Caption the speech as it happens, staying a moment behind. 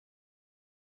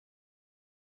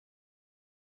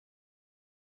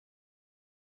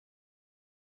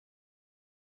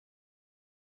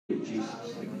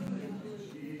Jesus.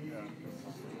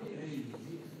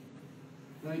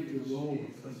 Thank you, Lord.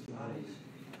 Thank you, Lord.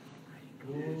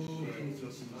 Oh,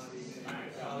 Jesus.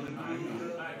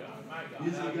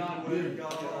 Isn't God good?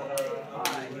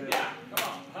 Yeah, come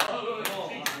on. Hallelujah.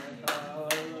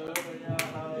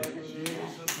 Thank you,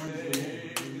 Jesus.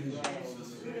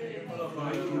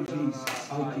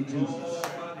 Thank you, Jesus.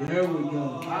 There we go.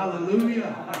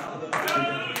 Hallelujah.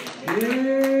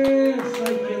 Yes,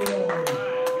 thank you, Lord.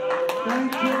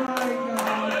 Thank you, my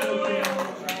God. Thank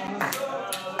you, my God.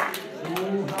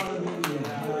 Oh, hallelujah.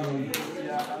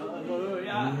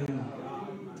 Hallelujah.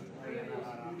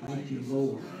 Thank you,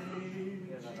 Lord.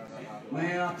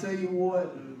 Man, I'll tell you what.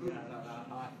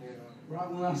 Right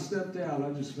when I stepped out,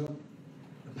 I just felt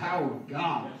the power of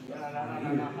God.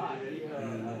 And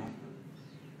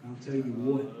I'll tell you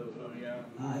what.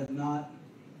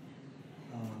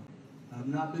 I've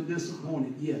not been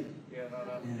disappointed yet.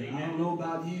 And I don't know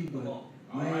about you, but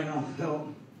man, I felt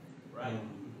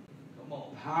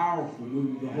powerful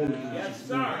move of the Holy Ghost. Yes,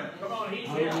 sir. Come on, he's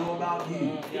I here. don't know about you.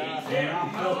 And I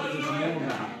felt it this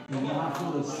morning. And I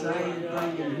feel the same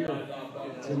thing in here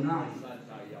tonight.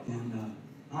 And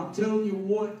I'm telling you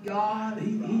what, God,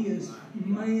 He is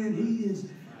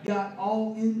got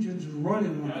all engines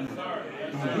running right now.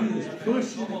 And He is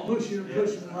pushing and pushing and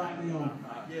pushing right now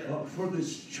for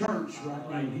this church right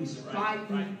now. He's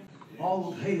fighting all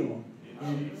of hell.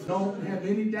 And don't have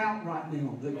any doubt right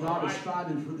now that God is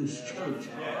fighting for this church.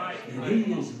 And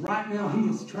He is right now, He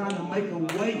is trying to make a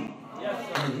way.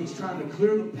 And He's trying to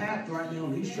clear the path right now.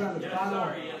 And He's trying to fight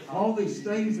off all these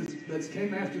things that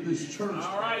came after this church.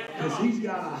 Because He's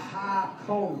got a high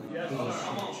calling for this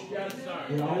church.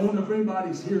 And I wonder if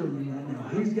anybody's hearing me right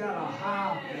now. He's got a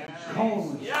high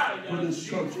calling for this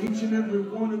church. Each and every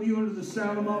one of you under the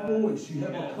sound of my voice, you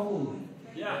have a calling.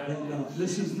 And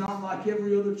this is not like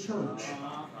every other church.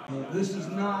 This is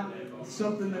not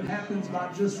something that happens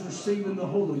by just receiving the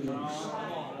Holy Ghost.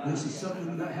 This is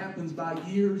something that happens by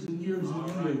years and years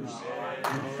and years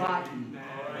of fighting,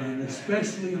 and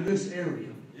especially in this area.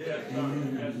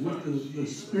 And with the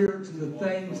spirits and the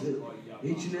things that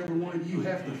each and every one of you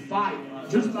have to fight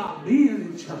just by being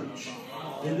in church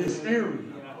in this area.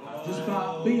 Just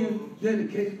by being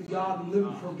dedicated to God and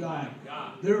living for God.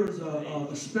 There's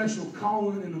a special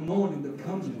calling in the morning that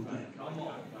comes with that.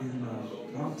 And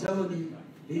I'm telling you,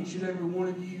 each and every one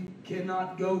of you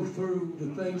cannot go through the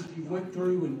things that you went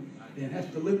through and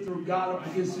have to live through God up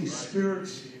against these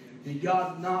spirits and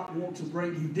God not want to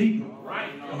bring you deeper.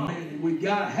 Amen. We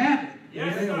got to have it.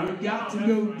 Amen. We got to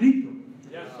go deeper.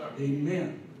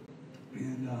 Amen.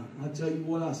 And I tell you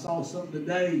what, I saw something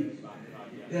today,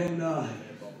 and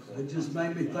it just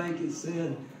made me think. It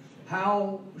said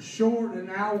how short an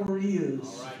hour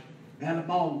is at a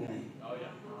ball game.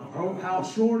 Or how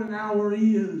short an hour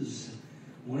is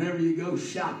whenever you go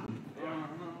shopping.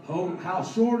 Oh, how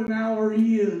short an hour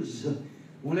is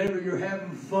whenever you're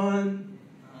having fun.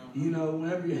 You know,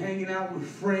 whenever you're hanging out with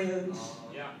friends.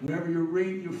 Whenever you're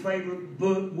reading your favorite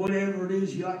book, whatever it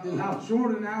is you like to do. How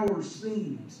short an hour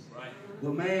seems.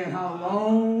 But man, how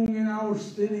long an hour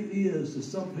it is to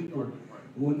some people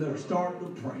when they're starting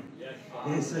to pray.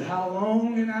 They say how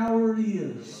long an hour it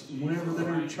is whenever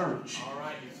they're in church.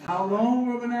 How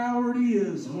long of an hour it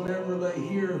is whenever they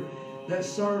hear that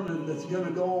sermon that's going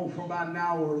to go on for about an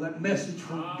hour, that message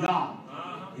from God.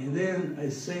 And then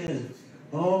they said,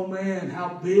 oh man,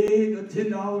 how big a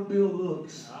 $10 bill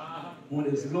looks when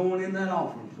it's going in that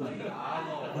offering plate.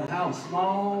 But how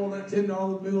small that $10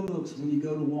 bill looks when you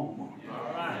go to Walmart.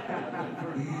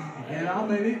 And I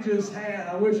mean, it just had,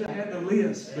 I wish I had the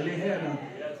list, but it had a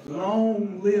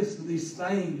long list of these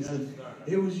things. And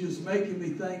it was just making me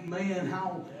think, man,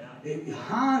 how in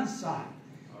hindsight,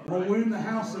 when we're in the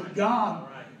house of God,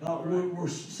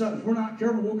 we're not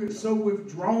careful, we'll get so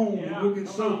withdrawn, we'll get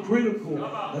so critical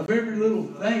of every little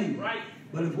thing.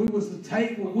 But if we was to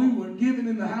take what we were given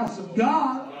in the house of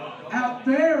God out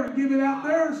there and give it out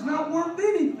there, it's not worth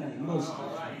anything most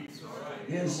of the time.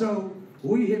 And so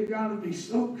we have got to be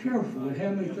so careful. It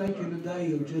had me thinking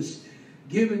today of just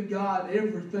giving God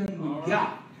everything we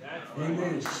got.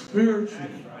 Amen.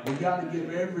 Spiritually, we got to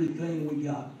give everything we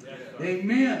got.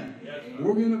 Amen.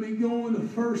 We're going to be going to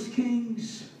 1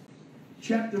 Kings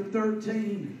chapter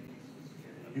 13.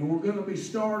 And we're going to be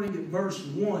starting at verse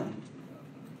 1.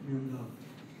 And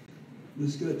I'm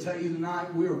just going to tell you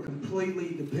tonight, we are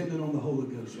completely dependent on the Holy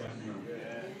Ghost right now.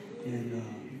 And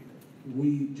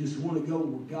we just want to go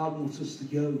where God wants us to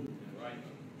go.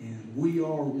 And we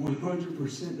are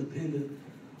 100% dependent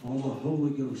on the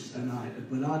Holy Ghost tonight.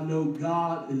 But I know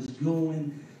God is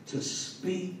going to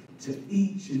speak to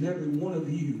each and every one of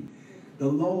you the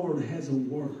Lord has a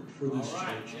word for this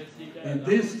church. And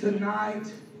this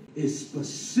tonight is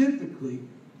specifically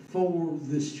for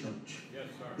this church.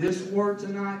 This word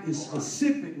tonight is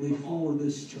specifically for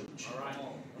this church.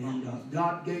 And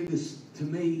God gave this to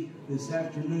me this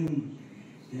afternoon.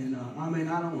 And I mean,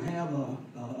 I don't have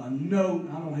a note.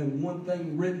 I don't have one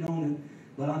thing written on it.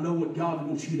 But I know what God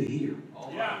wants you to hear.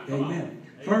 Amen.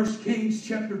 1 Kings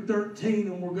chapter 13.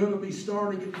 And we're going to be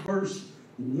starting at verse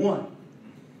 1.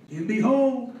 And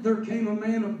behold, there came a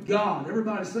man of God.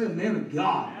 Everybody say a man of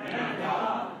God. Man of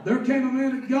God. There came a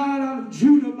man of God out of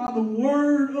Judah by the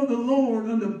word of the Lord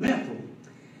unto Bethel.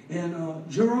 And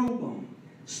Jeroboam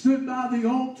stood by the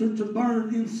altar to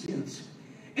burn incense.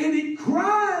 And he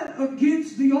cried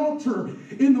against the altar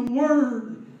in the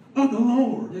word of the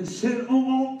Lord and said,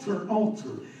 O altar,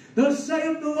 altar, thus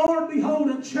saith the Lord, behold,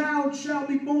 a child shall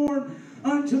be born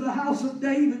unto the house of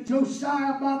David,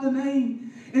 Josiah by the name.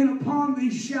 And upon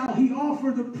thee shall he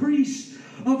offer the priests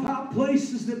of high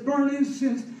places that burn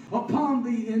incense upon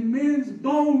thee, and men's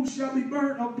bones shall be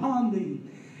burnt upon thee.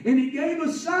 And he gave a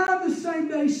sign the same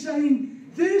day,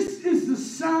 saying, This is the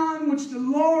sign which the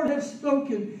Lord hath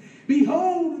spoken.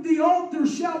 Behold, the altar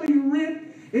shall be rent,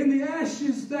 and the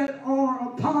ashes that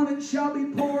are upon it shall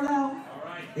be poured out.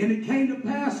 And it came to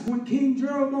pass when King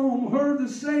Jeroboam heard the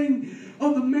saying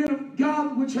of the man of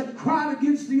God which had cried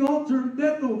against the altar in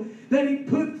Bethel, that he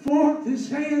put forth his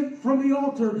hand from the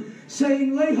altar,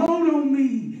 saying, Lay hold on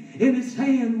me. And his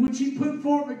hand, which he put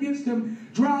forth against him,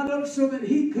 dried up so that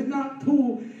he could not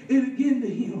pull it again to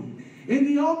him. And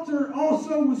the altar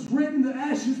also was rent, the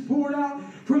ashes poured out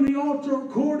from the altar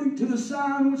according to the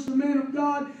sign which the man of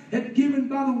God had given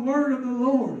by the word of the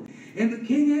Lord. And the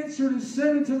king answered and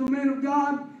said unto the man of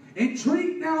God,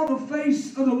 Entreat now the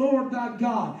face of the Lord thy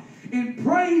God, and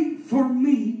pray for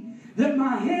me, that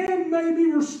my hand may be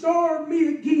restored me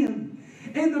again.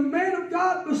 And the man of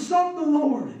God besought the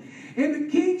Lord, and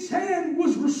the king's hand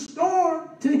was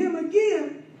restored to him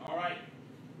again,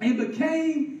 and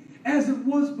became as it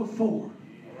was before.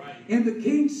 And the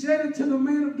king said unto the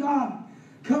man of God,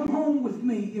 Come home with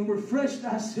me, and refresh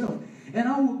thyself, and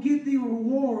I will give thee a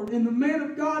reward. And the man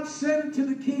of God said unto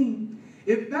the king,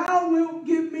 If thou wilt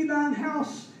give me thine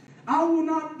house, I will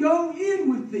not go in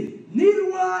with thee, neither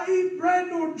will I eat bread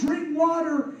nor drink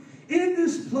water in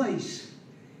this place.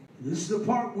 This is the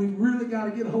part we really got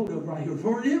to get hold of right here.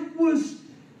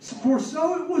 For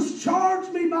so it was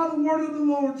charged me by the word of the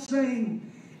Lord, saying,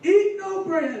 Eat no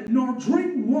bread, nor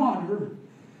drink water,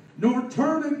 nor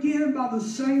turn again by the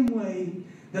same way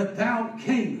that thou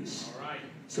camest.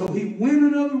 So he went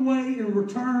another way and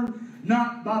returned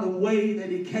not by the way that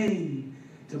he came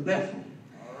to Bethel.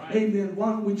 Amen.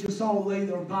 Why don't we just all lay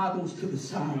our Bibles to the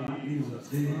side right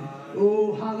now?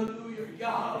 Oh, hallelujah,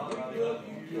 God. We love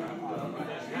you.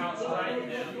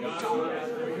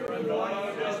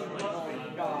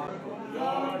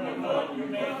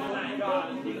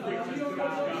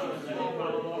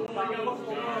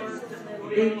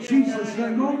 In Jesus'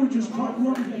 name, Lord, we just talk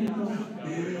one people.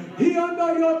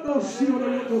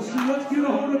 Let's get a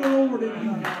hold of the Lord in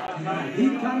here.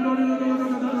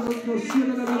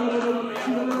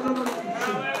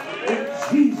 In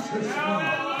Jesus'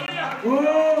 name.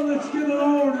 Oh, let's give the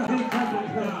Lord a hand clap of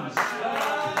praise.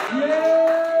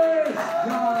 Yes,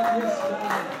 God, yes,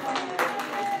 God.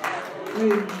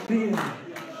 Amen.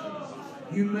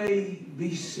 You may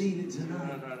be seated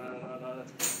tonight.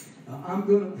 I'm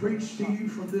going to preach to you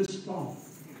from this thought.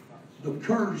 The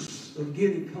curse of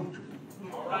getting comfortable.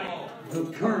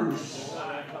 The curse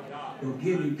of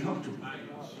getting comfortable.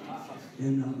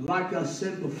 And like I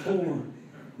said before,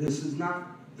 this is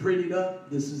not prettied up.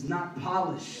 This is not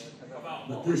polished.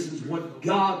 But this is what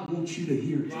God wants you to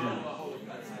hear today.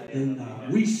 And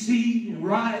we see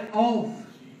right off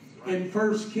in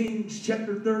 1 Kings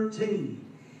chapter 13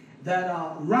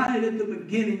 that right at the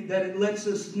beginning that it lets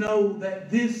us know that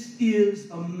this is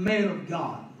a man of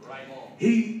God.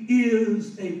 He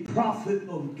is a prophet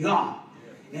of God.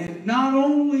 And not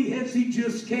only has he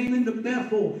just came into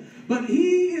Bethel, but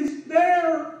he is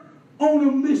there on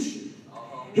a mission.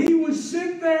 He was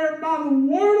sent there by the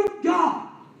word of God.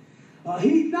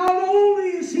 He not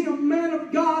only is he a man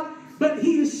of God, but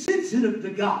he is sensitive to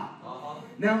God.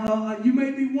 Now, you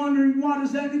may be wondering, why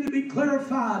does that need to be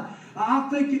clarified? I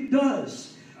think it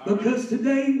does. Because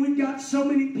today we've got so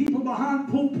many people behind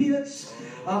pulpits.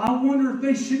 I wonder if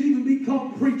they should even be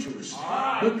called preachers.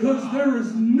 Because there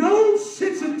is no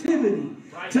sensitivity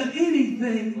to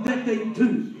anything that they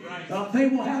do. They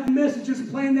will have messages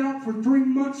planned out for 3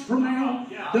 months from now.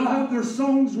 They'll have their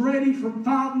songs ready for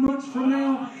 5 months from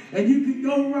now. And you can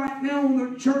go right now on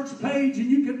their church page and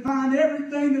you can find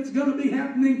everything that's going to be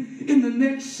happening in the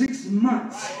next 6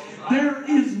 months. There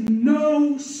is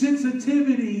no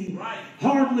sensitivity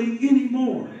hardly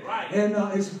anymore. And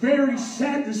it's very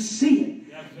sad to see it.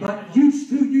 But used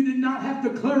to, you did not have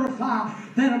to clarify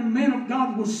that a man of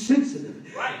God was sensitive.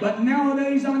 But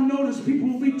nowadays, I notice people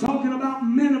will be talking about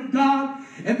men of God,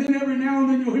 and then every now and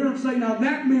then you'll hear them say, now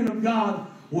that man of God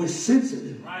was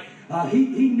sensitive.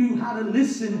 He knew how to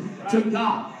listen to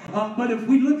God. But if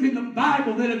we look in the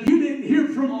Bible, that if you didn't hear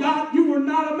from God, you were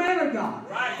not a man of God.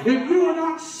 If you were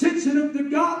not sensitive to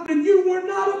God, then you were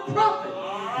not a prophet.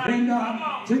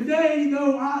 And today,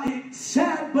 though, it's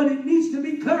sad, but it needs to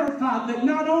be clarified that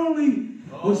not only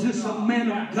was this a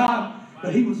man of God,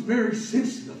 but he was very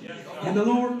sensitive. And the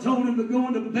Lord told him to go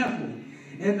into Bethel.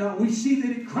 And we see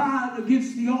that he cried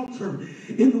against the altar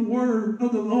in the word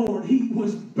of the Lord. He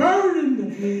was burdened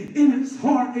in his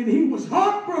heart, and he was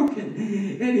heartbroken,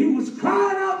 and he was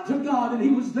crying out to God, and he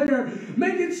was there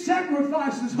making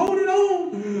sacrifices, holding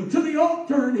on to the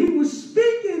altar, and he was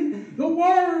speaking the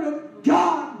word of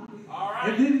God.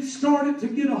 And then it started to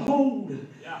get a hold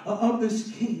of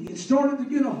this king. It started to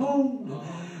get a hold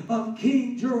of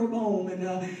King Jeroboam,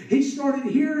 and he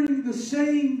started hearing the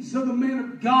sayings of the man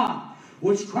of God,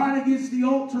 which cried against the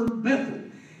altar of Bethel.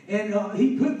 And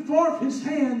he put forth his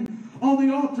hand on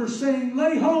the altar, saying,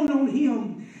 lay hold on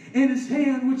him. And his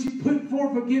hand, which he put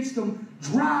forth against him,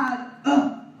 dried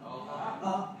up.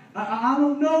 I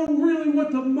don't know really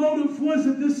what the motive was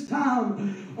at this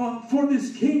time for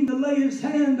this king to lay his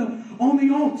hand on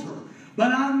the altar.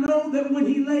 But I know that when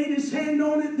he laid his hand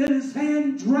on it, that his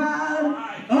hand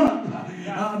dried up.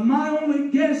 My only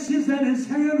guess is that his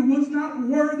hand was not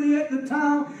worthy at the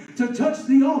time to touch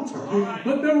the altar.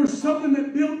 But there was something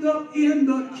that built up in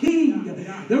the king.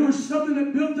 There was something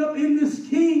that built up in this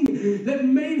king that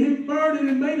made him burden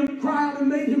and made him cry and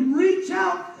made him reach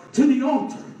out to the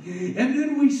altar. And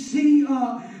then we see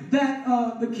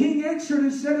that the king answered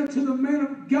and said unto the man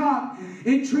of God,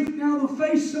 entreat now the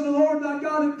face of the Lord thy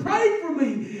God, and pray for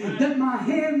me, that my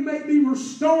hand may be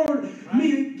restored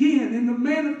me again. And the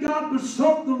man of God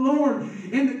besought the Lord,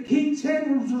 and the king's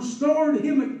hand was restored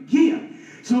him again.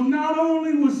 So not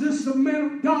only was this a man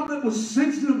of God that was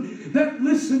sensitive, that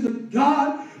listened to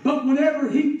God, but whenever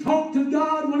he talked to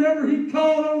God, whenever he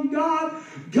called on God,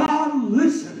 God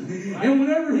listened. And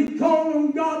whenever he called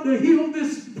on God to heal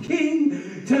this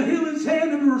king, to heal his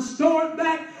hand and to restore it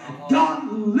back,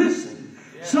 God listened.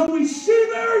 So we see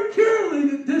very clearly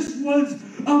that this was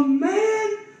a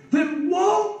man that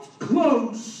walked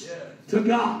close to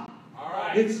God.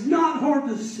 It's not hard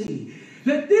to see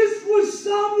that this was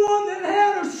someone that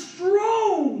had a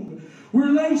strong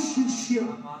relationship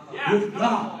with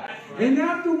God. And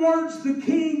afterwards, the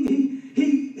king,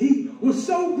 he was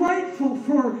so grateful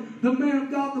for the man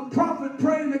of God, the prophet,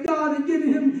 praying to God and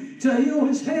getting him to heal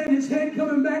his hand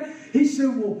coming back. He said,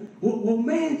 well,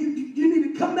 man, you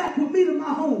need to come back with me to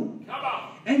my home. Come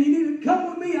on. And you need to come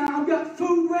with me. I've got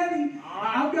food ready.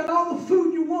 I've got all the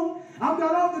food you want. I've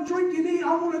got all the drink you need.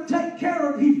 I want to take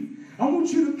care of you. I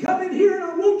want you to come in here and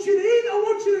I want you to eat. I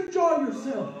want you to enjoy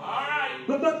yourself. All right.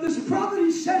 But this prophet,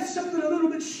 he says something a little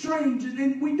bit strange.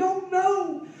 And we don't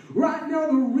know right now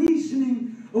the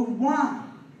reasoning of why.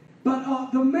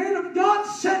 But the man of God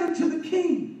said unto the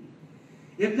king,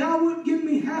 if thou wilt give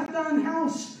me half thine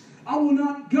house, I will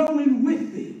not go in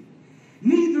with thee.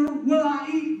 Neither will I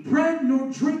eat bread nor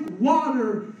drink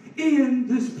water in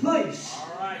this place.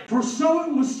 For so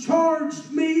it was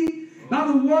charged me by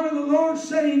the word of the Lord,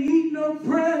 saying, eat no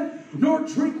bread, nor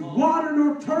drink water,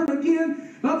 nor turn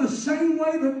again by the same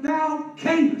way that thou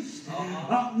camest.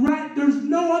 Right? There's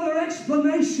no other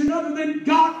explanation other than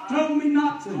God told me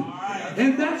not to.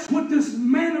 And that's what this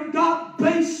man of God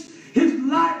based his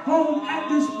life on at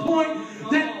this point,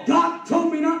 that God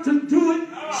told me not to do it,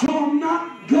 so I'm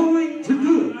not going to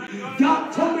do it.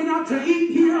 God told me not to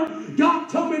eat here. God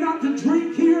told me not to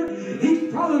drink here.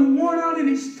 He's probably worn out and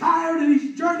he's tired and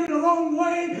he's journeyed a long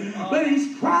way, but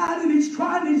he's cried and he's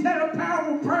cried and he's had a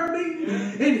powerful prayer meeting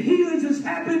and healings has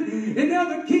happened. And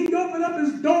now the king opened up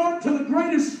his door to the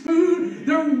greatest food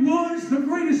there was, the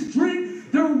greatest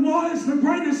drink there was, the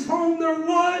greatest home there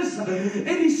was, and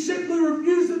he simply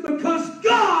refused it because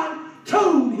God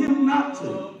told him not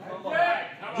to.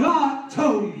 God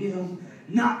told him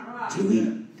not to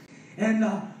eat. And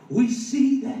we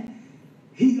see that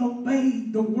he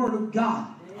obeyed the word of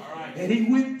God. And he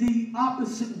went the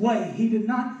opposite way. He did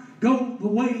not go the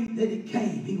way that he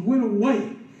came. He went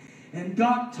away. And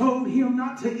God told him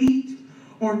not to eat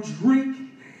or drink.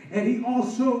 And he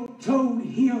also told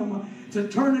him to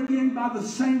turn again by the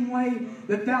same way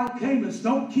that thou camest.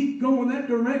 Don't keep going that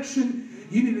direction.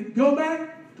 You need to go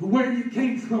back to where you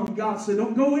came from. God said,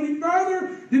 don't go any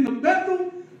further than the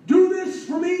Bethel. Do this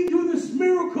for me. Do this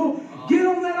miracle. Get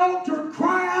on that altar.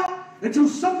 Cry out until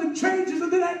something changes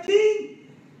into that king.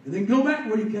 And then go back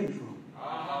where you came from.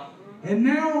 And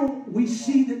now we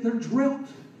see that there dwelt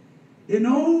an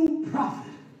old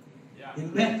prophet in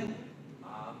Bethel.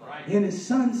 And his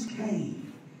sons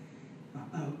came.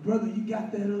 Brother, you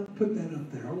got that up? Put that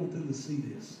up there. I want them to see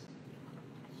this.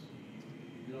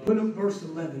 Put up verse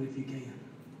 11 if you can.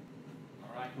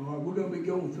 All right, we're going to be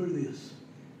going through this.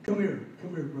 Come here,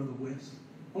 Brother West.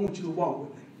 I want you to walk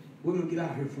with me. We're going to get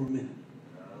out here for a minute.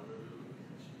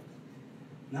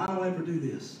 Now, I don't ever do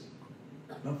this.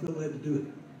 I feel led to do it.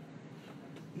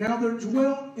 Now there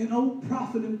dwelt an old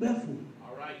prophet in Bethel.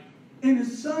 All right. And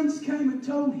his sons came and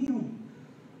told him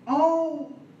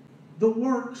all the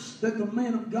works that the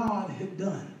man of God had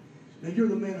done. Now you're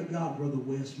the man of God, Brother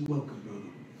West. You're welcome, brother.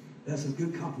 That's a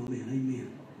good compliment.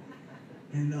 Amen.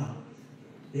 And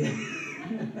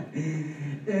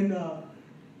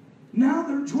now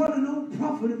there dwelt an old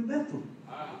prophet in Bethel.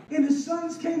 And his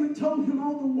sons came and told him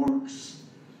all the works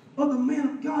of the man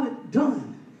of God had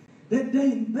done that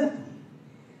day in Bethel.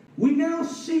 We now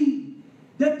see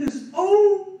that this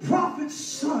old prophet's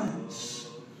sons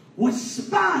was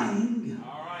spying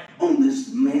on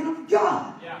this man of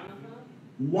God.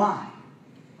 Why?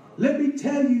 Let me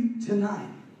tell you tonight,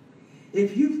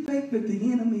 if you think that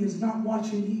the enemy is not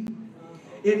watching you,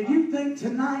 if you think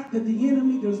tonight that the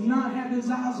enemy does not have his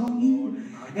eyes on you,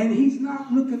 and he's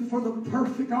not looking for the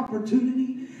perfect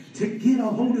opportunity to get a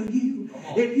hold of you,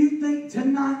 if you think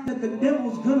tonight that the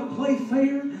devil's going to play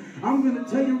fair, I'm going to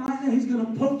tell you right now, he's going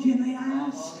to poke you in the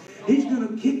eyes. He's going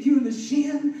to kick you in the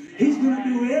shin. He's going to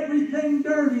do everything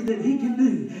dirty that he can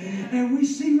do. And we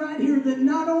see right here that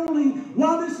not only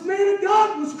while this man of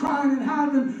God was crying and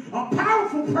having a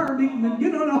powerful prayer meeting and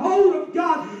getting a hold of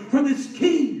God for this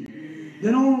king,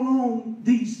 that all along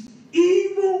these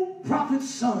evil prophet's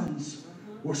sons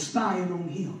were spying on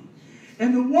him.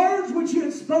 And the words which he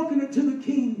had spoken unto the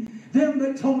king, them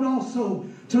they told also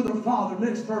to their father.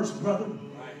 Next verse, brother.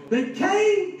 They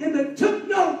came and they took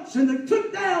notes and they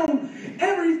took down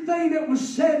everything that was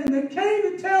said, and they came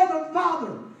to tell their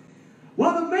father.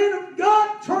 While the man of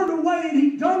God turned away and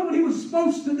he done what he was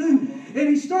supposed to do, and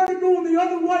he started going the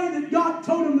other way that God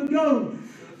told him to go.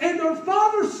 And their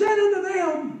father said unto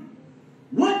them,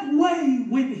 what way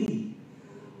went he?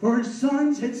 For his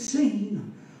sons had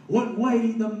seen what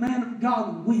way the man of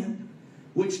God went,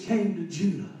 which came to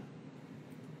Judah.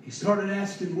 He started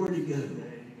asking where to go.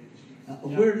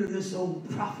 Where did this old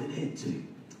prophet head to?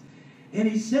 And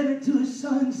he said unto his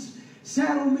sons,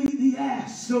 saddle me the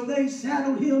ass. So they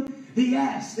saddled him the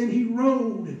ass, and he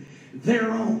rode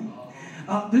thereon.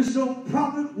 This old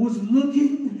prophet was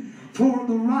looking for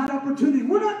the right opportunity.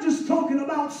 We're not just talking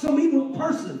about some evil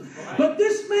person, but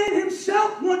this man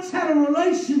himself once had a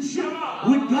relationship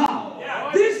with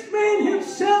God. This man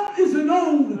himself is an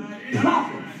old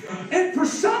prophet. And for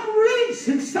some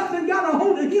reason, something got a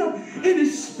hold of him in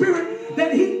his spirit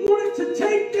that he wanted to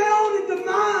take down and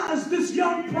demise this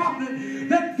young prophet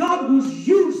that God was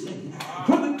using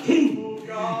for the king.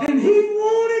 And he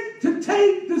wanted to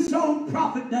take this old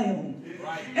prophet down.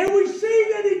 And we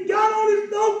see that he got on his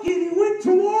donkey and he went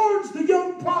towards the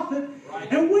young prophet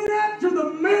and went after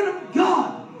the man of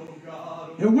God.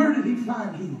 And where did he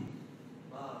find him?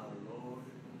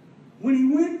 When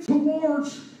he went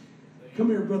towards... Come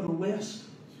here, Brother West.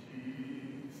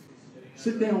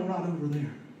 Sit down right over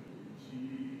there.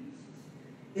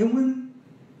 And when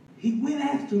he went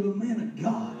after the man of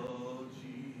God,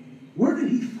 where did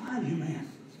he find him at?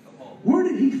 Where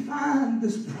did he find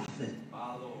this prophet?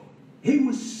 He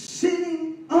was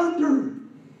sitting under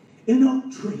an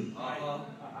oak tree.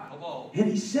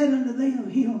 And he said unto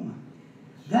him,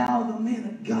 thou the man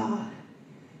of God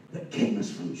that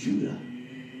camest from Judah.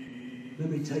 Let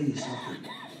me tell you something.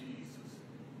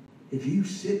 If you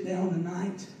sit down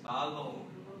tonight,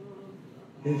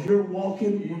 if you're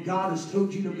walking where God has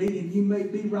told you to be, and you may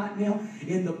be right now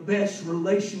in the best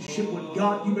relationship with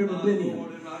God you've ever been in,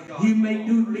 you may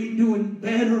be doing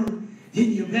better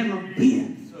than you've ever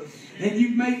been, and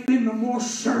you may be in the more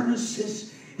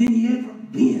services than you've ever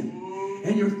been.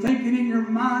 And you're thinking in your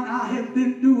mind, I have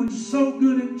been doing so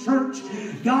good in church.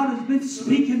 God has been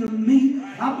speaking to me.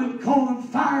 I've been calling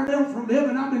fire down from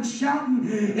heaven. I've been shouting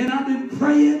and I've been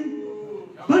praying.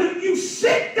 But if you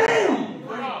sit down,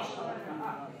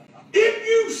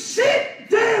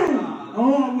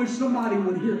 oh, I wish somebody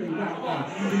would hear me right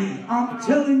now. I'm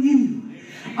telling you,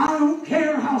 I don't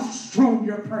care how strong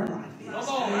your prayer life is.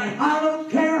 I don't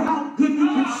care how good you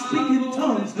can speak in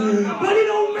tongues. But it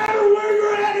don't matter where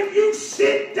you're at. If you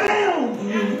sit down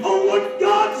on what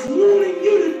God's wanting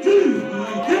you to do,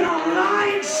 then a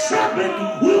lying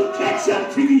serpent will catch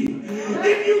up to you.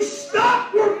 If you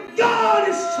stop where God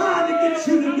is trying to get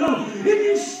you to go, if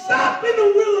you stop in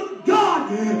the will of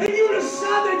God and you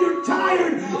decide that you're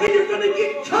tired and you're going to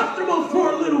get comfortable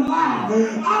for a little while,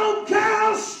 I don't care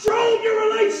how strong your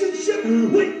relationship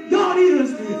with God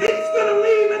is, it's going to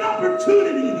leave an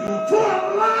opportunity for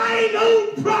a lying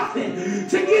old prophet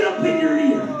to get up in your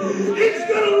ear. It's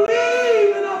going to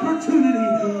leave an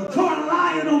opportunity for a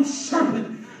lying old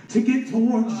serpent to get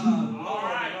towards you.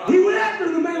 He went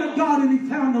after the man of God and he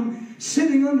found him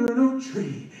sitting under an oak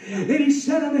tree. And he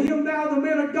said unto him, "Thou the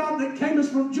man of God that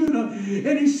camest from Judah."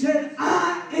 And he said,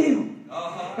 "I am."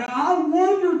 And I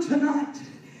wonder tonight,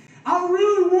 I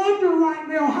really wonder right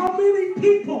now how many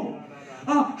people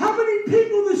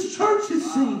this church has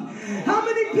seen, how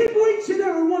many people each and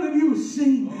every one of you has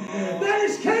seen that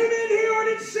has came in here and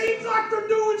it seems like they're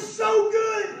doing so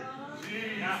good.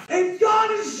 And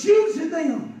God is using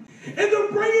them. And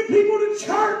they're bringing people to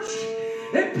church.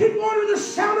 And people under the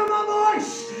sound of my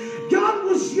voice, God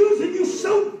was using you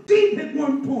so deep at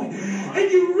one point.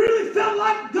 And you really felt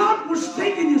like God was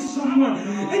taking you somewhere.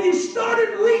 And you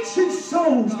started reaching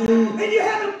souls. And you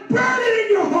had a burden in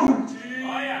your heart.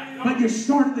 But you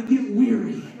started to get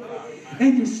weary.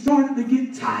 And you started to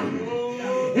get tired.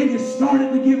 And you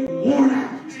started to get worn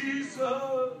out.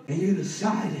 And you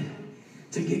decided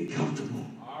to get comfortable.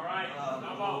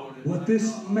 What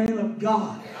this man of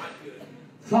God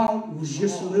thought was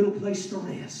just a little place to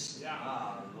rest.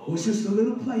 Was just a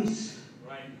little place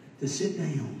to sit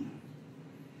down.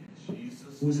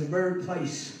 Was the very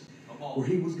place where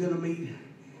he was going to meet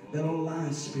that old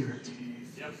lion spirit.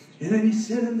 And then he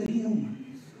said unto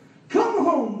him, "Come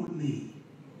home with me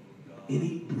and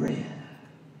eat bread."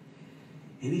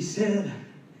 And he said,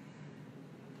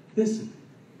 listen,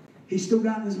 he still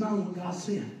got in his mind what God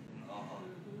said.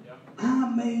 "I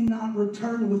may not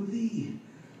return with thee,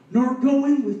 nor go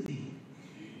in with thee.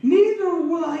 Neither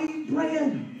will I eat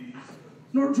bread,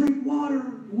 nor drink water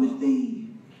with thee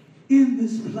in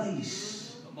this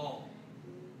place."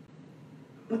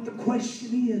 But the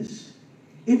question is,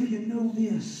 if you know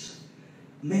this,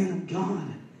 man of God,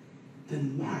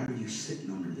 then why are you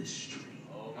sitting under this tree?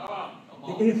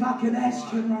 If I could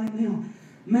ask you right now,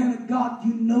 man of God,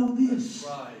 you know this,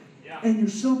 and you're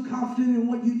so confident in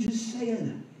what you just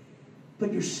said,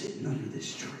 but you're sitting under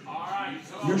this tree.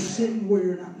 You're sitting where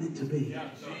you're not meant to be.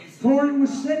 For it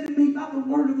was said to me by the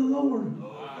word of the Lord,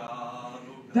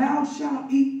 "Thou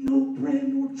shalt eat no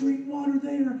bread nor drink water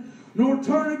there, nor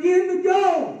turn again to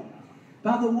go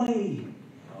by the way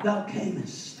thou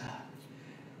camest."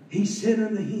 He said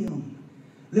unto him,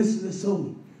 listen to this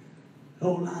old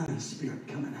lion spirit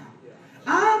coming out.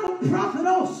 "I'm a prophet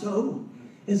also,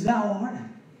 as thou art.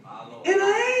 And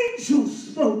an angel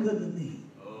spoke unto me."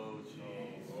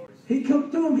 He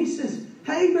come to him, he says,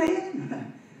 "Hey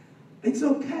man, it's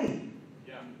okay.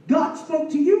 God spoke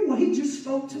to you, well he just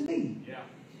spoke to me.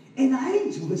 And an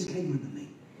angel has came unto me.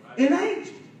 An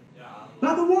angel,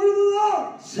 by the word of the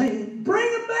Lord, saying, Bring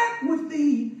him back with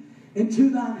thee into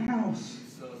thine house,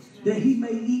 that he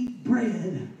may eat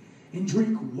bread and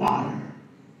drink water."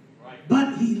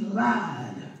 But he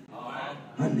lied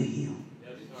unto him.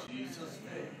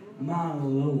 My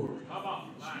Lord.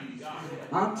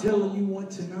 I'm telling you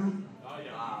what tonight.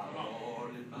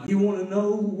 You want to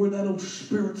know where that old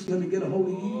spirit's going to get a hold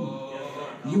of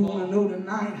you? You want to know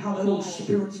tonight how that old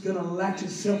spirit's going to latch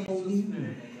itself on you?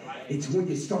 It's when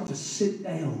you start to sit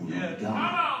down on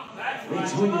God.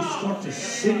 It's when you start to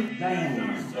sit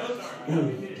down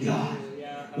on God.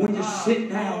 When you sit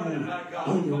down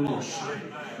on your worship.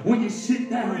 When you sit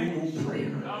down on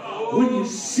prayer. When you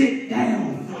sit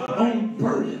down on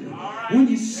burden. When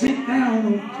you sit down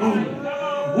on glory.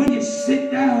 When you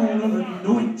sit down on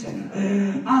anointing.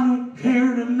 I don't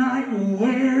care tonight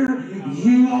where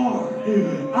you are.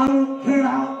 I don't care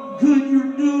how good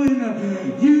you're doing.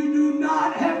 You do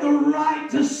not have the right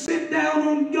to sit down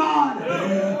on God.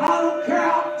 I don't care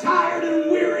how tired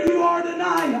and weary you are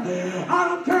tonight. I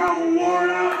don't care how worn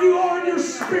out you are in your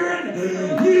spirit.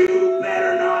 You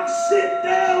better not sit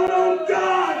down on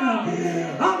God.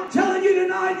 I'm telling you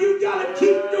tonight, you got to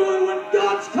keep doing what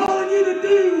God's calling you to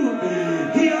do.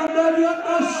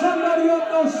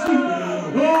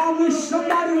 Oh, I wish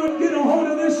somebody would get a hold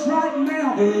of this right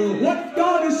now. What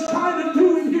God is trying to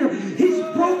do in here, He's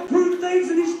broke through things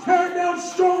and He's tearing down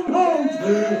strongholds.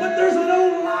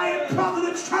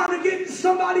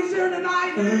 somebody's here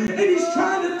tonight and he's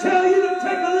trying to tell you to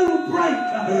take a little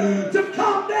break, to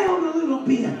calm down a little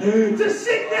bit, to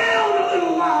sit down a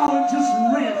little while and just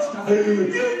rest.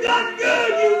 You've done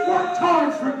good. You've worked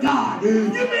hard for God.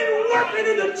 You've been working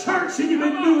in the church and you've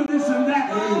been doing this and that.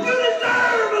 You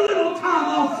deserve a little time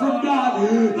off from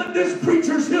God. But this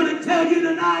preacher's here to tell you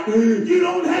tonight, you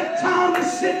don't have time to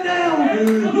sit down.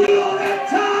 You don't have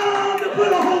time to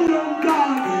put a hold on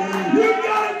God. You've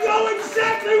got to go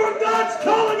exactly where God's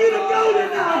calling you to go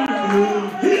tonight.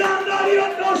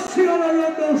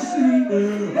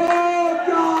 Oh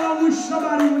God, I wish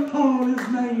somebody would call his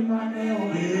name right now.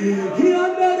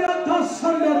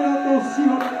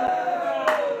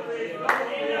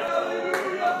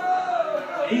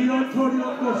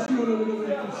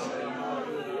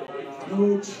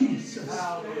 Oh Jesus.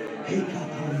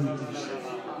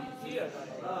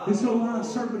 This old line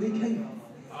servant,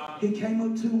 he came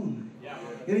up to him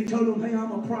and he told him, hey,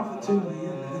 I'm a prophet too,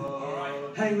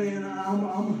 man. Hey man,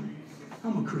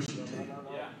 I'm a Christian too.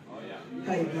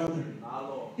 Hey brother,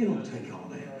 you don't take all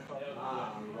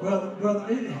that.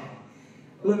 Brother,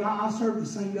 look, I serve the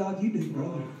same God you do,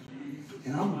 brother.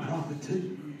 And I'm a prophet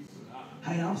too.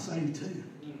 Hey, I'm saved too.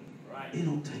 You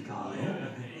don't take all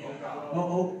that.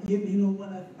 You know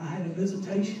what? I had a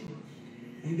visitation.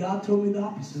 And God told me the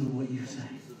opposite of what you say.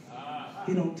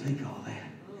 You don't take all that.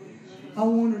 I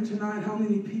wonder tonight how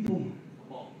many people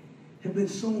have been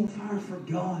so on fire for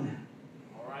God.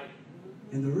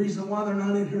 And the reason why they're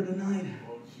not in here tonight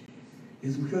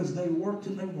is because they worked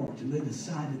and they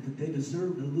decided that they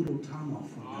deserved a little time off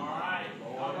from God.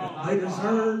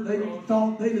 They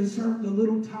thought they deserved a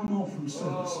little time off from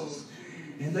services.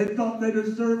 And they thought they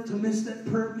deserved to miss that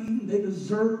prayer meeting. They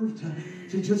deserved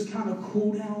to just kind of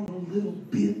cool down a little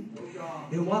bit.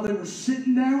 And while they were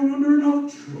sitting down under an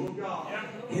oak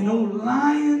tree, an old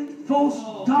lying,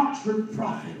 false doctrine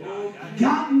prophet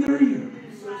got in their ear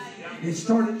and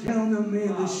started telling them,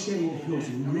 man, this shade feels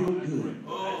real good.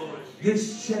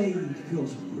 This shade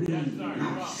feels really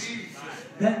nice.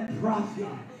 That prophet,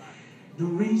 the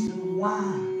reason why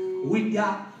we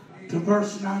got to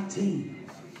verse 19,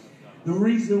 the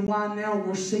reason why now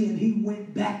we're seeing he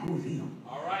went back with him.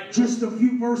 Just a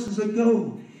few verses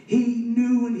ago, he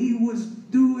knew and he was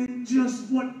doing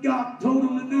just what God told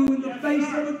him to do in the face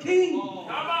of a king.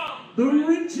 The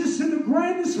richest and the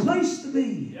grandest place to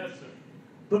be.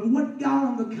 But what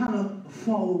got him to kind of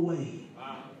fall away?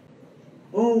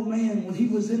 Oh man, when he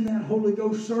was in that Holy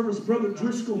Ghost service, Brother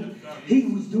Driscoll, he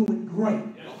was doing great.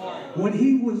 When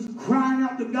he was crying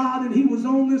out to God and he was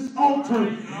on this altar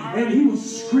and he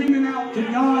was screaming out to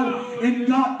God and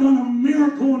God done a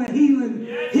miracle and a healing,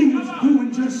 he was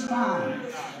doing just fine.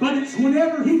 But it's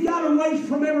whenever he got away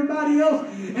from everybody else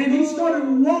and he started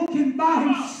walking by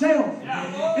himself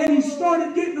and he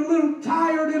started getting a little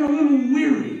tired and a little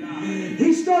weary.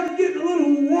 He started getting a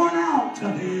little worn out.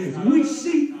 We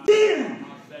see then,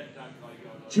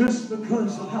 just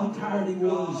because of how tired he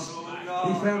was,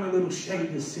 he found a little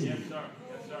shade to sit in.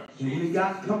 And when he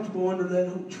got comfortable under that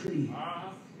oak tree,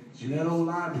 and that old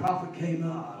lying prophet came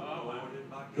up,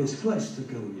 his flesh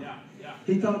took over.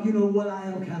 He thought, you know what, I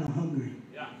am kind of hungry.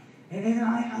 And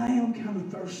I am kind of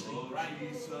thirsty.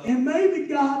 And maybe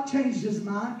God changed his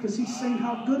mind because he's seen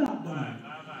how good I've done.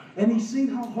 And he's seen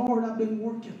how hard I've been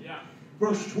working.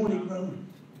 Verse 20, brother.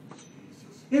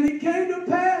 And it came to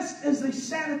pass as they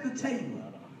sat at the table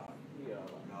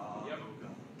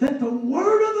that the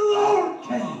word of the Lord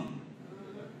came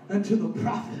unto the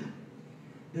prophet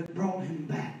that brought him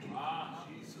back.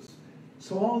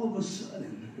 So all of a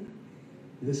sudden,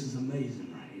 this is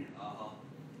amazing right here.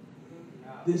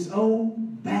 This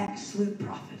old backslid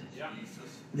prophet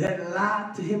that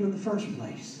lied to him in the first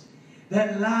place,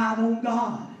 that lied on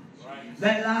God,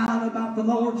 that lied about the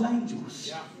Lord's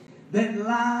angels, that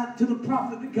lied to the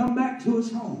prophet to come back to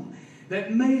his home,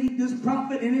 that made this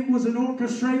prophet, and it was an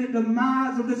orchestrated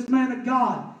demise of this man of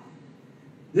God.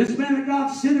 This man of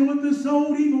God sitting with this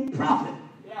old evil prophet.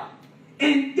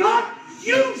 And God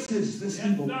uses this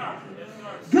evil prophet.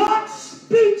 God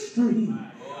speaks through him.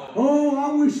 Oh,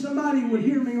 I wish somebody would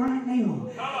hear me right now.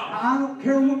 I don't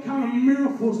care what kind of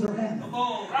miracles they're having.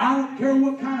 I don't care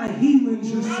what kind of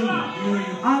healings you're seeing.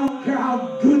 I don't care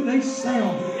how good they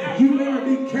sound. You better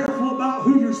be careful about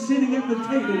who you're sitting at the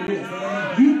table with.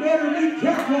 You better be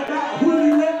careful about who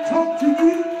you let talk to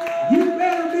you. You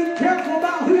better be careful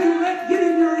about who you let get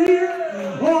in your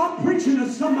ear. Oh, I'm preaching to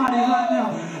somebody right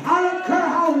now. I don't care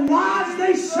how wise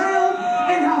they sound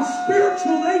and how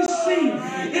spiritual they seem.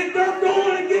 If they're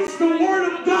going against the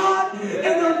Word of God and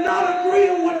they're not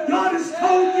agreeing with what God has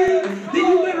told you, then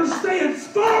you better stay as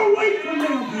far away from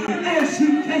them as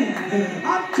you can.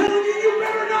 I'm telling you, you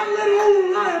better not let old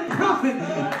life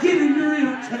prophet, get in your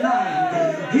ear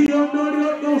tonight. He don't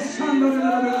know no son.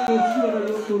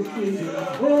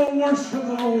 Oh, worship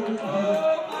the Lord.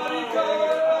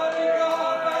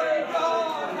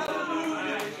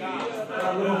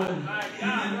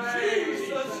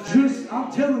 Just,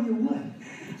 I'm telling you what,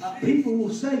 people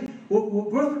will say, well,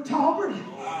 Brother Tolbert,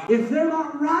 if they're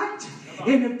not right,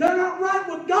 and if they're not right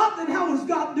with God, then how is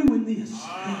God doing this?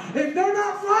 If they're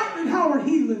not right, then how are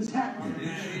healings happening?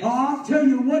 Oh, I'll tell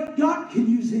you what, God can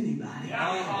use anybody.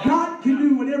 God can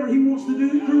do whatever He wants to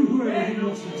do through whoever He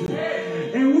wants to do.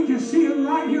 And we can see it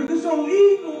right here. This old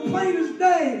eagle, plain as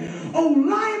day, old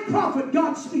lying prophet,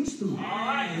 God speaks through.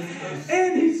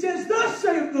 And He says, thus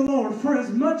saith the Lord, for as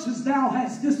much as thou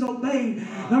hast disobeyed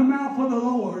the mouth of the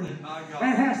Lord,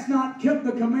 and hast not kept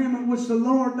the commandment which the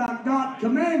Lord thy God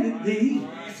commanded thee,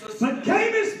 but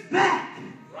camest back,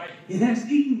 and hast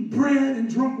eaten bread and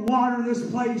drunk water in this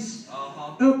place,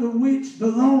 of the which the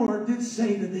Lord did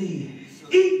say to thee,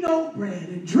 eat no bread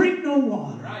and drink no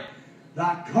water,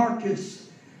 thy carcass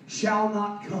shall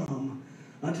not come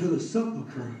unto the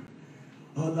sepulchre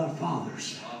of thy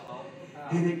fathers.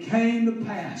 And it came to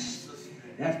pass,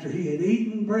 after he had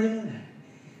eaten bread,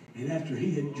 and after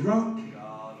he had drunk,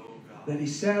 that he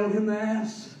saddled him the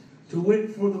ass, to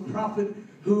wait for the prophet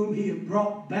whom he had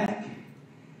brought back.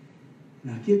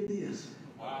 Now get this.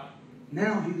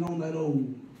 Now he's on that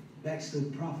old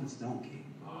backslid prophet's donkey.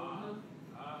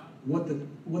 What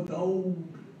the old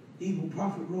evil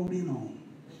prophet rode in on,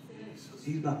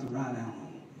 he's about to ride out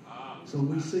on. So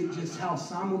we see just how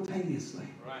simultaneously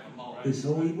this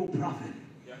old evil prophet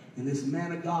and this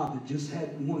man of God that just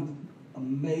had one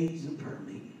amazing prayer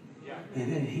meeting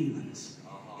and had healings,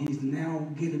 he's now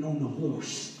getting on the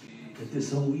horse that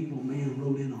this old evil man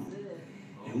rode in on.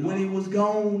 And when he was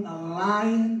gone, a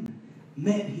lion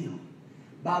met him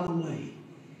by the way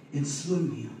and slew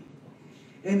him.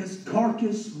 And his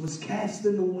carcass was cast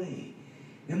in the way.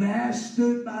 And the ass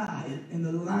stood by it, and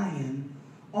the lion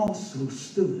also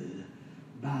stood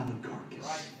by the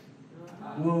carcass.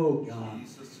 Oh, God.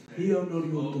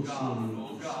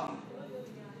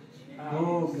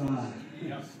 Oh, God.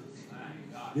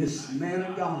 This man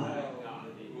of God.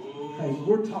 Hey,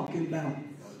 we're talking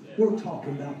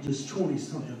about just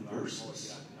 20-something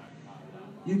verses.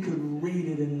 You could read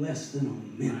it in less than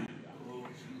a minute.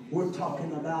 We're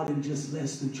talking about in just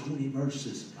less than 20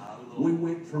 verses. We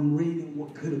went from reading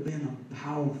what could have been a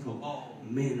powerful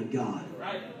man of God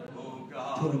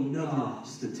to another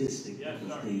statistic that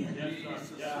was dead.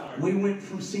 We went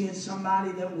from seeing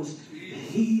somebody that was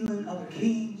healing of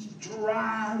kings,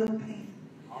 dried of pain,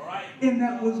 and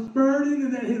that was burdened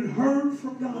and that had heard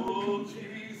from God.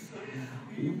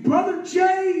 Brother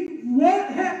Jade,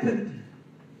 what happened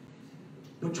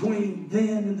between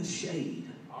then and the shade?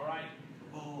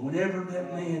 Whenever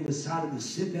that man decided to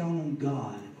sit down on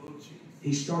God,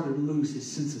 he started to lose his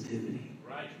sensitivity.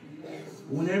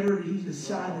 Whenever he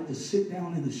decided to sit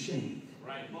down in the shade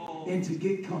and to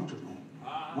get comfortable.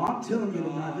 Well, I'm telling you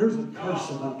tonight, there's a curse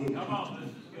about getting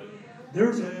comfortable.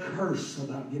 There's a curse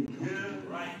about getting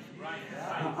comfortable.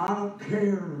 Now, I don't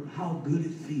care how good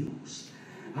it feels.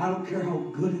 I don't care how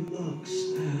good it looks.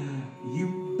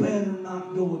 You better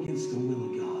not go against the will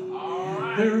of God.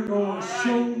 There are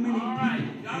so many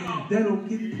people that'll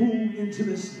get pulled into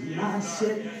this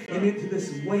mindset and into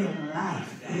this way of life.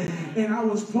 And I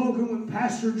was talking with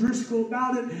Pastor Driscoll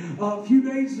about it a few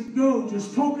days ago,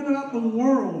 just talking about the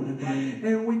world.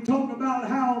 And we talked about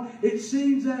how it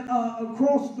seems that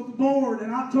across the board,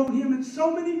 and I told him in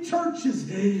so many churches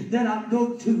that I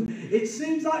go to, it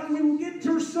seems like we will get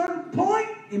to a certain point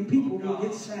and people will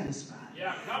get satisfied.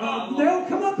 They'll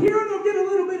come up here and they'll get a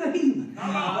little bit of healing.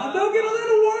 They'll get a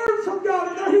little word from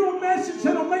God, or they'll hear a message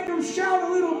that'll make them shout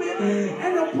a little bit,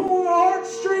 and they'll pull their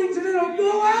heartstrings, and then they'll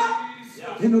go out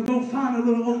and they'll go find a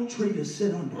little oak tree to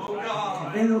sit under.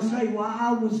 And they'll say, well,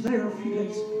 I was there a few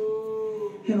days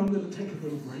ago, and I'm going to take a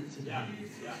little break today.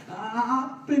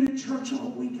 I've been in church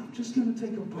all week. I'm just going to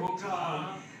take a break today.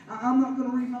 I'm not going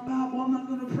to read my Bible. I'm not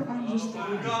going to pray. I'm just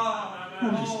tired.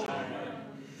 I'm just tired.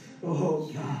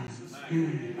 Oh, God.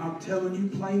 I'm telling you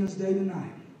plain as day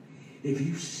tonight, if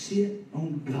you sit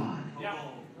on God,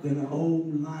 then an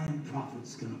old lying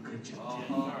prophet's going to cut you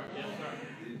down.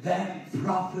 That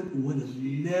prophet would have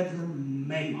never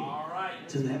made it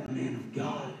to that man of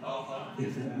God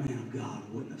if that man of God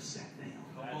wouldn't have sat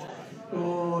down.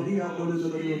 Oh,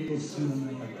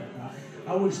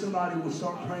 I wish somebody would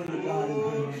start praying to God in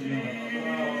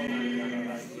heaven.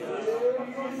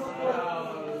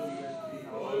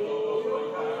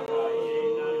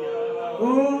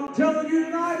 Oh, I'm telling you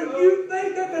tonight, if you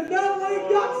think that the devil ain't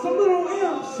got some little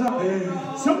imps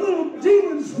Some little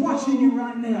demons watching you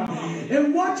right now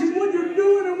and watching what you're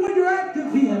doing and what you're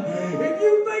active in. If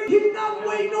you think He's not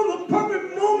waiting on the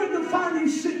perfect moment to find you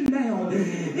sitting down,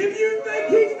 if you think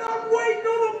He's not waiting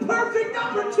on the perfect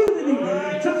opportunity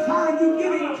to find you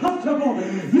getting comfortable,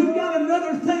 you've got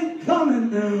another thing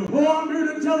coming. Oh, I'm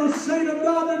here to tell a saint of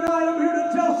God tonight. I'm here to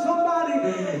tell somebody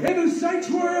in the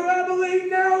sanctuary of Abilene,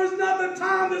 now is not the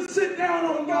time to sit down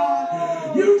on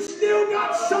God. You still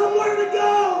got somewhere to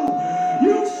go.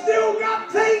 You still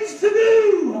got things to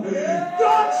do.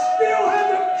 God still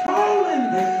has a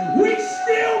calling. We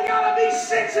still got to be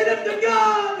sensitive to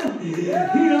God.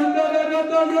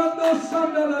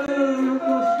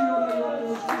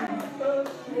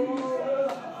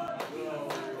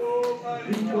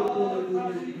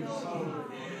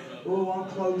 Oh, I'm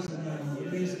closing now.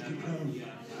 The music can come.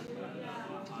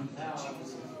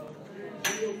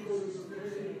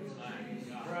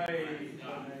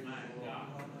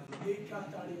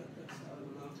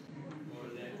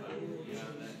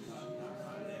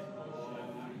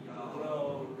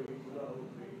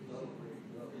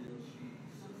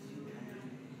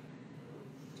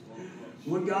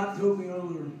 What God told me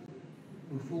earlier,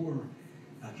 before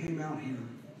I came out here,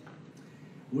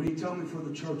 what He told me for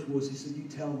the church was, He said, you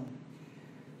tell them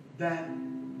that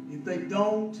if they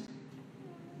don't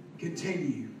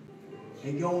continue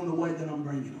and go in the way that I'm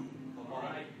bringing them,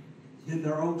 then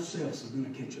their old selves are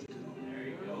going to catch up to them. There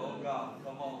you go. Oh, God.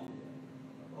 Come on.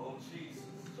 Oh, Jesus.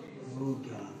 Oh,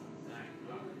 God.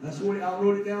 That's what I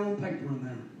wrote it down on paper in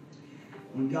there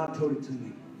when God told it to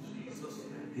me.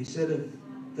 He said, if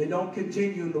they don't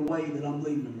continue in the way that I'm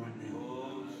leading them right now,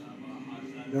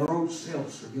 their old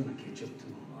selves are going to catch up to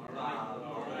them.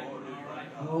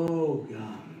 Oh,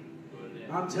 God.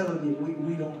 I'm telling you,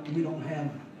 we don't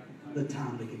have the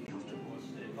time to get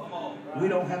comfortable. We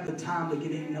don't have the time to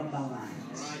get eaten up by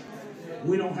lions.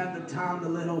 We don't have the time to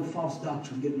let old false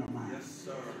doctrine get in our minds.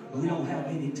 We don't have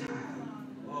any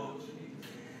time.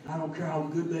 I don't care how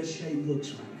good that shade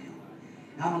looks right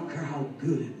now. I don't care how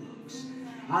good it looks.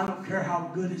 I don't care how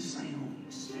good it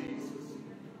sounds.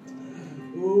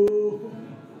 Oh,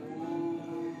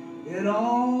 it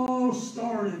all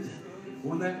started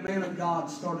when that man of God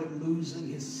started losing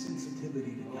his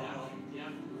sensitivity to God.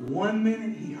 One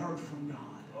minute he heard from God.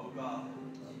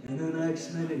 And then the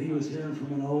next minute he was hearing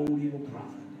from an old evil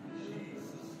prophet.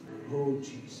 Oh,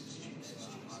 Jesus, Jesus,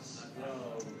 Jesus.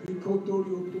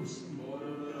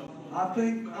 I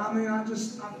think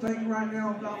right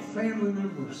now about family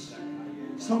members.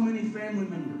 So many family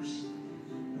members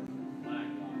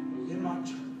in my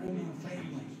church, in my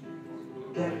family,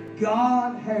 that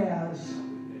God has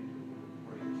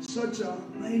such an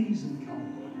amazing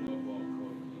calling.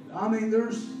 I mean,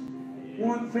 there's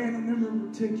one family member in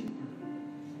particular,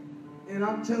 and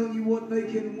I'm telling you what, they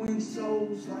can win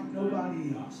souls like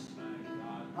nobody else.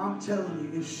 I'm telling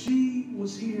you, if she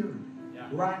was here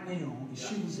right now, if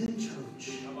she was in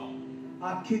church,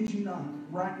 I kid you not,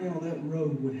 right now that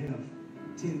road would have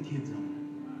 10 kids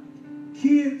on it.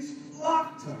 Kids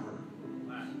flock to her.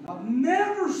 I've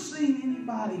never seen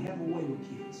anybody have a way with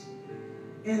kids.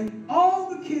 And all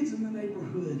the kids in the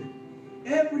neighborhood,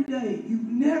 every day, you've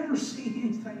never seen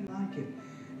anything like it.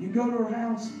 You go to her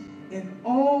house, and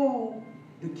all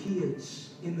the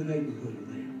kids in the neighborhood are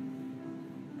there.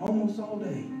 Almost all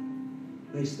day,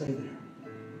 they stay there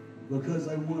because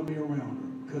they want to be around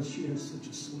her, because she has such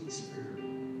a sweet spirit.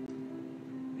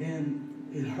 And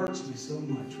it hurts me so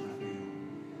much right now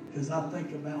because I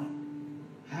think about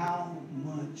how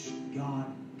much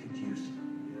God could use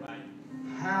her.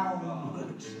 How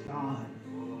much God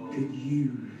could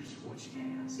use what she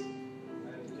has.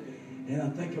 And I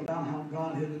think about how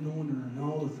God had anointed her and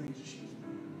all the things that she's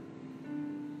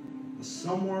done. But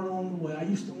somewhere along the way, I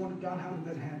used to wonder, God, how did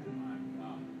that happen?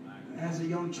 As a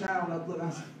young child, I'd look, I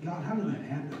said, God, how did that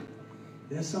happen?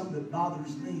 That's something that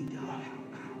bothers me. God,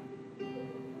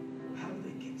 how did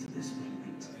they get to this point?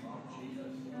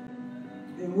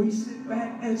 And we sit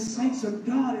back as saints of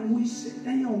God, and we sit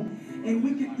down, and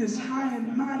we get this high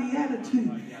and mighty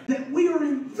attitude that we are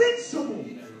invincible.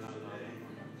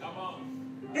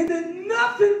 And that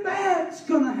nothing bad's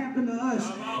going to happen to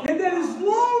us. And that as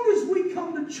long as we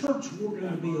come to church, we're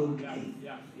going to be okay.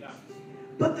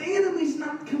 But the enemy's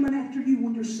not coming after you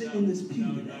when you're sitting in this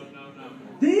pew today.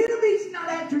 The enemy's not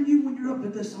after you when you're up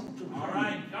at this altar. All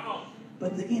right, come on.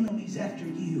 But the enemy's after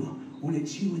you when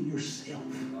it's you and yourself.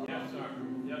 Yes, sir.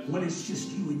 Yes, sir. When it's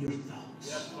just you and your thoughts.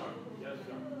 Yes, sir. Yes,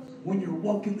 sir. When you're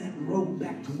walking that road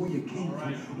back to where you came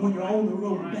from. When you're on the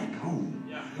road back home.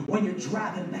 Yeah. When you're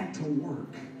driving back to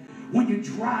work. When you're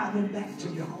driving back to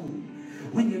your home.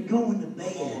 When you're going to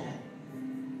bed.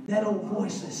 That old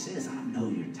voice that says, I know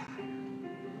you're tired.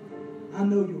 I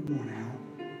know you're worn out.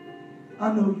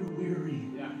 I know you're weary.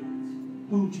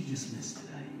 Why don't you just miss today?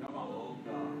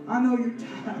 I know you're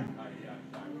tired.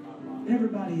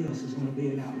 Everybody else is going to be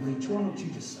at outreach. Why don't you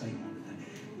just stay on today?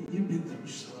 You've been through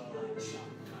so much.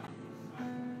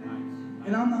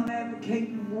 And I'm not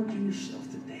advocating working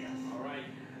yourself to death.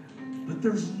 But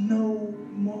there's no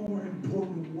more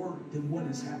important work than what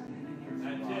is happening in here.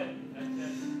 That's it. That's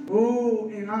it. Oh,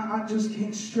 and I just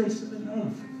can't stress it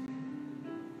enough.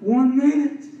 1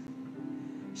 minute,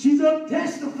 she's up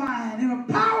testifying in a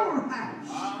powerhouse.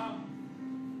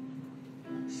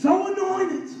 So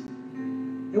anointed.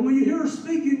 And when you hear her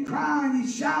speak, you cry and you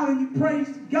shout and you praise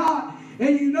God.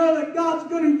 And you know that God's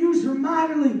going to use her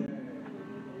mightily.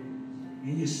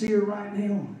 And you see her right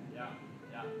now.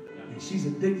 And she's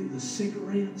addicted to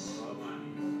cigarettes.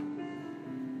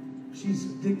 She's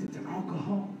addicted to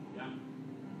alcohol.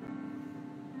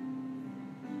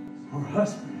 Her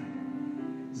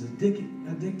husband is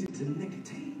addicted to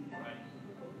nicotine.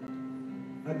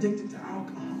 Addicted to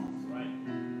alcohol.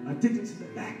 Addicted to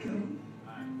tobacco.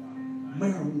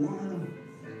 Marijuana.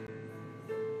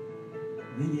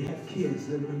 And then you have kids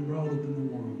that have been brought up in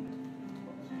the world.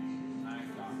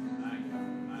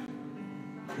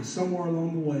 Because somewhere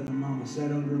along the way, the mama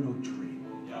sat under an oak tree.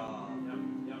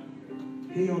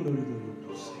 He under the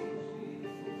oak tree.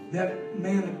 That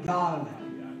man of God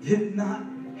did not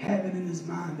have it in his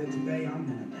mind that today I'm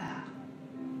going to die.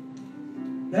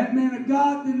 That man of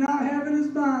God did not have in his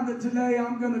mind that today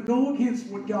I'm going to go against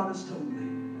what God has told me.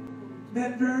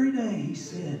 That very day, he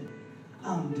said,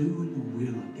 I'm doing the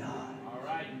will of God. All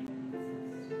right.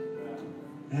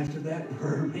 After that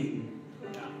prayer meeting,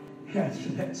 after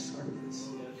that service,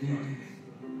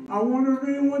 I wonder if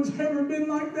anyone's ever been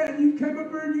like that. You came up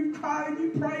here and you cried and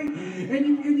you prayed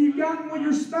and you got with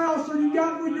your spouse or you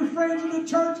got with your friends in the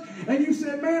church and you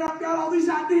said, man, I've got all these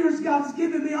ideas God's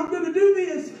given me. I'm going to do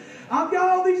this. I've got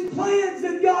all these plans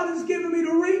that God has given me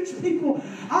to reach people.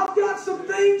 I've got some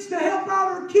things to help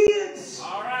out our kids.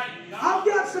 All right. I've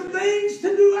got some things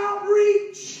to do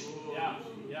outreach.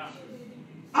 Yeah.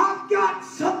 I've got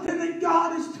something that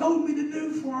God has told me to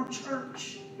do for our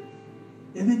church.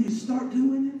 And then you start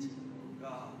doing it.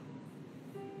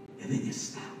 And then you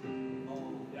stop.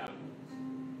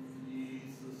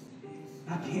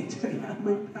 I can't tell you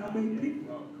how many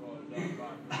people.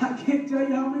 I can't tell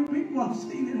you how many people I've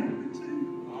seen it happen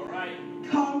to. All right.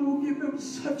 God will give them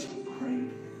such a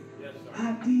great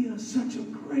idea, such a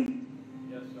great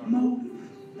motive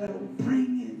that will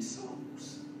bring in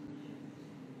souls.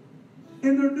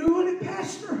 And they're doing it,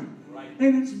 Pastor. Right.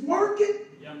 And it's working.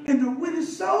 Yep. And they're winning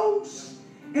souls.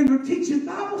 And they're teaching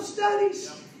Bible studies.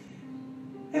 Yep.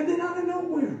 And then out of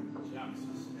nowhere,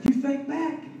 you think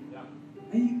back.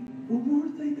 And you, well,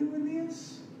 weren't they doing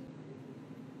this?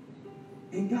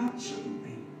 And God showed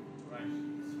me.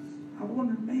 I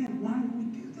wondered, man, why do we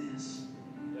do this?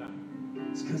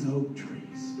 It's because of oak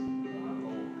trees.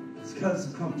 It's because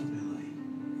of comfortability.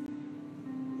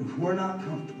 If we're not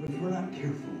comfortable, if we're not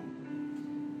careful,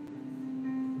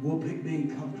 we'll pick being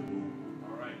comfortable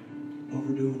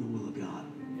over doing the will of God.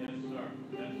 Yes, sir.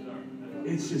 Yes, sir.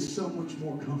 It's just so much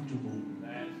more comfortable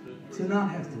to not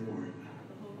have to worry about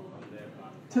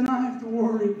it. To not have to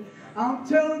worry. I'm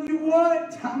telling you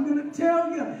what, I'm going to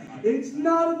tell you, it's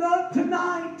not enough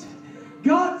tonight.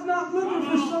 God's not looking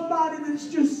for somebody that's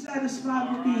just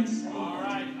satisfied with being saved. All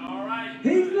right.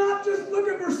 He's not just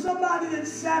looking for somebody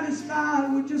that's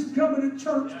satisfied with just coming to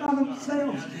church by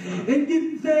themselves and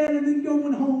getting fed and then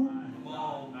going home.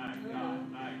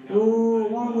 Oh,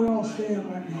 why don't we all stand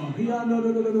right now?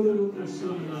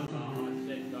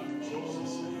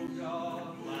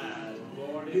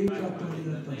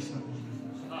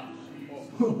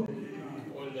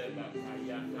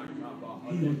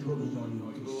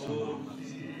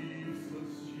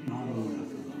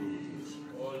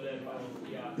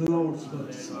 The Lord spoke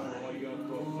to somebody.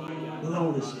 The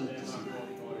Lord has spoke to somebody.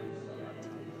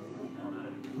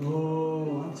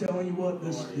 Oh, I'm telling you what,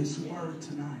 this word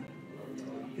tonight.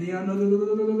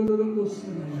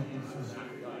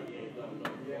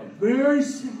 Very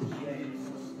simple.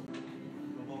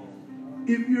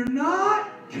 If you're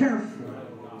not careful,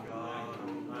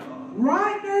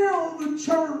 right now the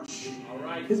church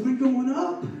has been going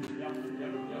up.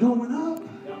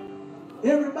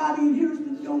 Everybody in here has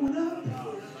been going up.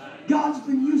 God's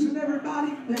been using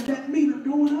everybody that meter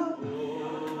going up.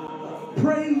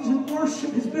 Praise and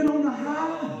worship has been on the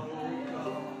high.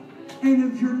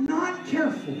 And if you're not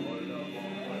careful,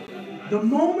 the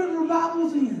moment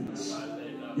revival ends,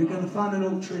 you're going to find an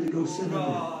oak tree to go sit under.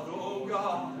 Oh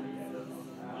God,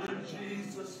 in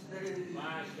Jesus' name.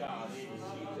 My God,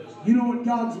 You know what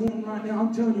God's wanting right now?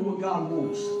 I'm telling you what God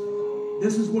wants.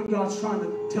 This is what God's trying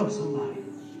to tell somebody.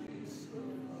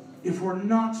 If we're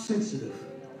not sensitive,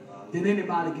 then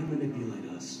anybody can manipulate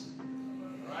us.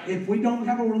 If we don't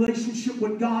have a relationship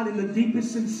with God in the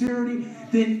deepest sincerity,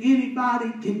 then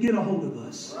anybody can get a hold of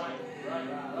us.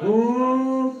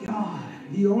 Oh, God.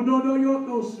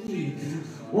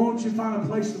 Won't you find a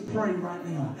place to pray right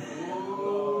now?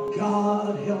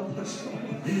 God, help us.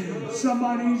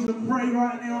 Somebody needs to pray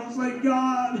right now and say,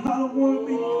 God, I don't want to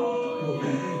be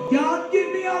comfortable. God,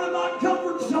 get me out of my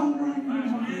comfort zone right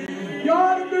now.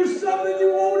 God, if there's something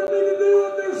you wanted me to do,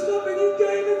 if there's something you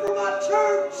gave me for my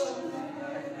church,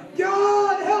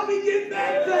 God, help me get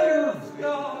back there.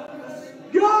 God,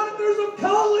 if there's a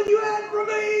calling you had for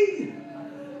me,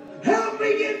 help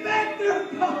me get back there,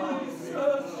 God.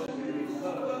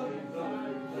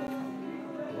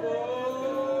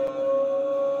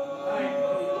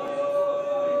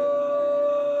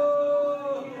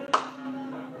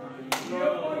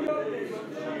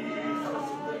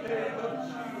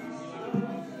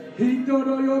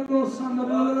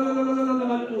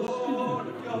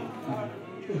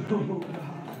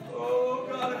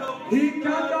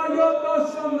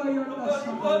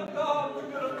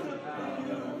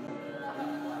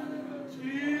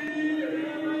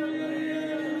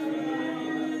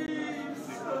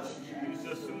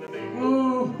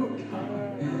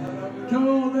 Come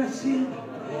on, that's it.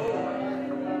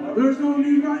 There's no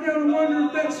need right now to wonder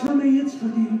if that's for me, it's for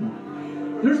you.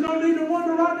 There's no need to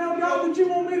wonder right now, God, did you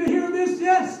want me to hear this?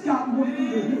 Yes, God wanted me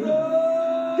to hear it.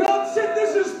 God said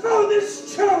this is for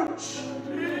this church.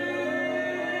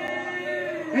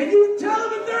 And you tell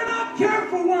them if they're not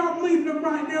careful where I'm leading them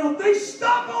right now, if they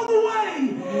stop on the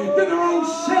way, then their own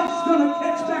self's going to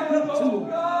catch back up to them.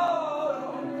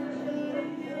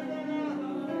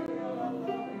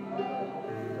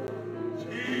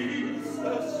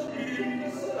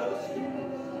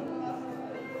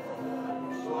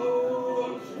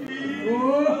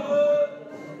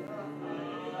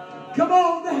 Come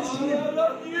on, that's it.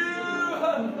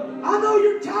 I know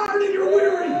you're tired and you're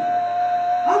weary.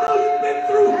 I know you've been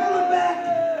through hell and back.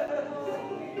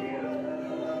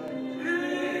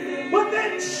 But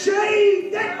that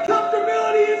shade, that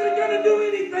comfortability isn't going to do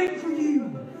anything for you.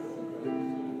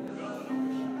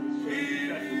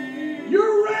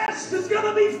 Your rest is going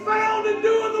to be found in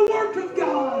doing the work of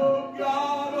God. Oh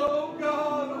God, oh God.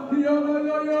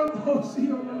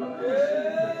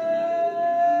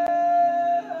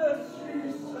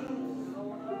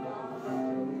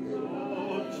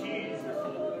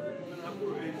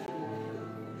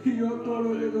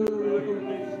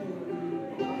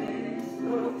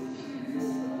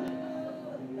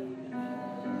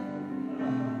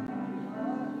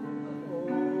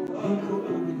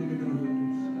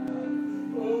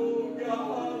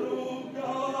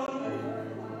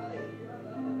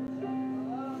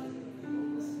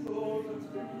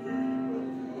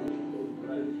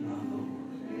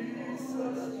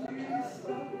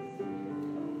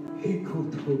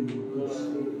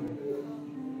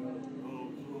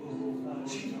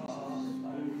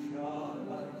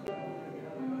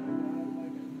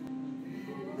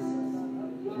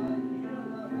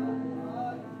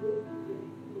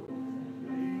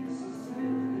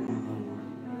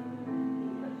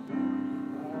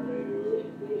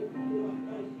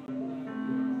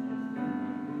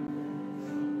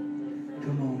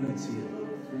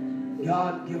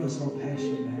 God, give us our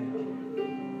passion back.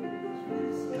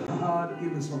 God,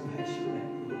 give us our passion back.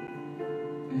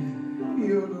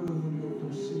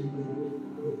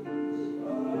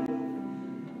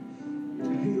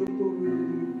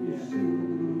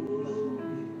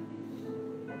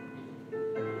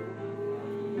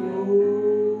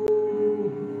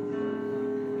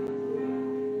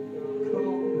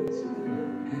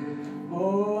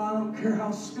 Oh, I don't care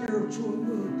how spiritual it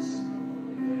looks.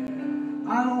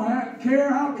 I don't care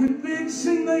how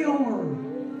convincing they are.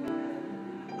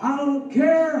 I don't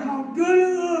care how good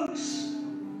it looks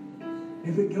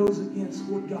if it goes against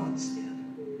what God said.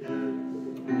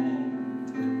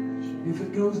 If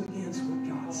it goes against what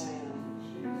God said,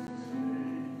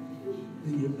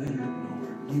 then you better ignore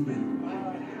it. You better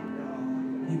wipe it out.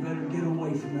 You better get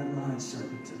away from that lion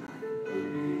serpent tonight.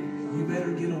 You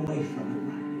better get away from it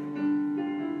right now.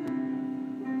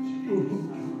 Ooh.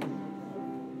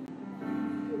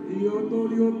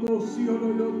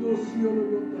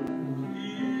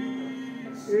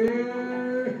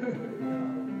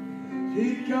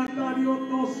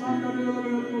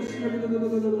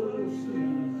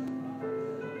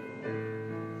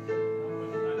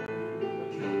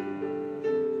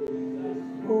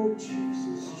 Oh,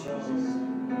 Jesus, Jesus.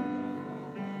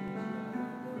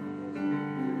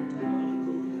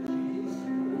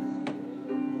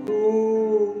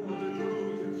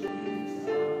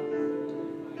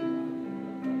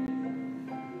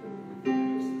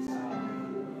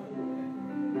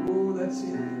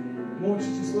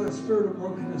 spirit of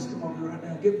brokenness come over you right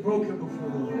now. Get broken before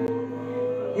the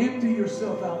Lord. Empty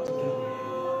yourself out to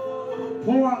God.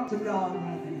 Pour out to God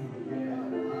right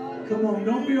now. Come on,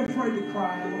 don't be afraid to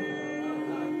cry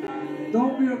out.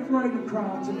 Don't be afraid to cry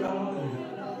out to God.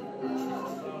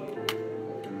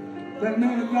 That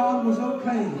man of God was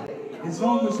okay as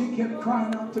long as he kept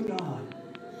crying out to God.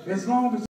 As long as